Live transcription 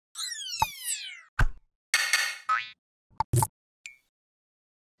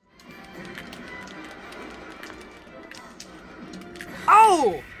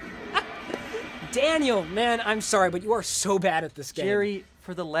No! Daniel, man, I'm sorry, but you are so bad at this game. Jerry,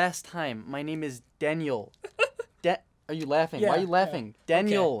 for the last time, my name is Daniel. Are you laughing? Yeah, Why are you laughing? yeah.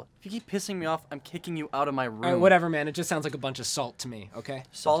 Daniel, Okay. if you keep pissing me off, I'm kicking you out of my room. All right, whatever, man. It just sounds like a bunch of salt to me, okay?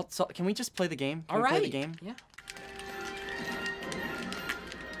 Salt. Can we just play the game? Can we play the game? Yeah.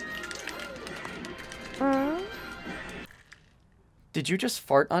 Did you just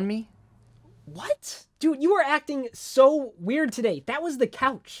fart on me? What? Dude, you are acting so weird today. That was the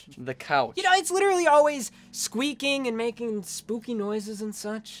couch. The couch. You know, it's literally always squeaking and making spooky noises and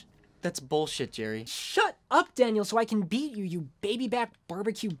such. That's bullshit, Jerry. Shut up, Daniel, so I can beat you, you baby back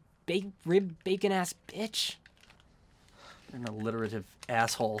barbecue rib bacon ass bitch. You're an alliterative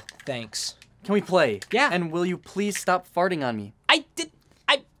asshole. Thanks. Can we play? Yeah. And will you please stop farting on me?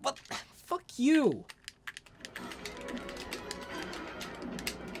 What? Fuck you.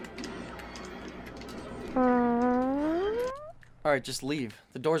 Alright, just leave.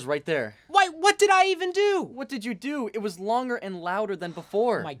 The door's right there. Why, what did I even do? What did you do? It was longer and louder than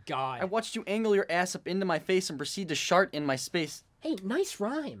before. Oh my god. I watched you angle your ass up into my face and proceed to shart in my space. Hey, nice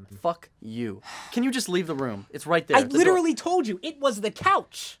rhyme. Fuck you. Can you just leave the room? It's right there. I literally told you, it was the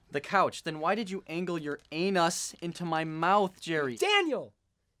couch. The couch. Then why did you angle your anus into my mouth, Jerry? Daniel,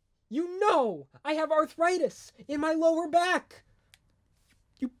 you know I have arthritis in my lower back.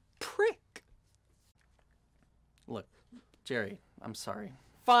 You prick. Look, Jerry, I'm sorry.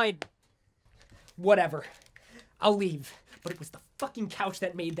 Fine. Whatever. I'll leave. But it was the fucking couch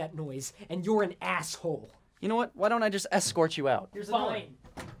that made that noise, and you're an asshole. You know what? Why don't I just escort you out? Here's the door. Fine.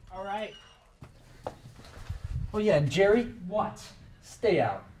 All right. Oh yeah, and Jerry, What? stay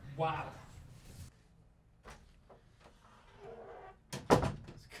out. Wow.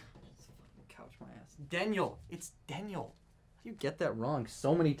 Couch my ass. Daniel, it's Daniel. You get that wrong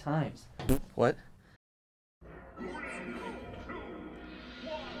so many times. What?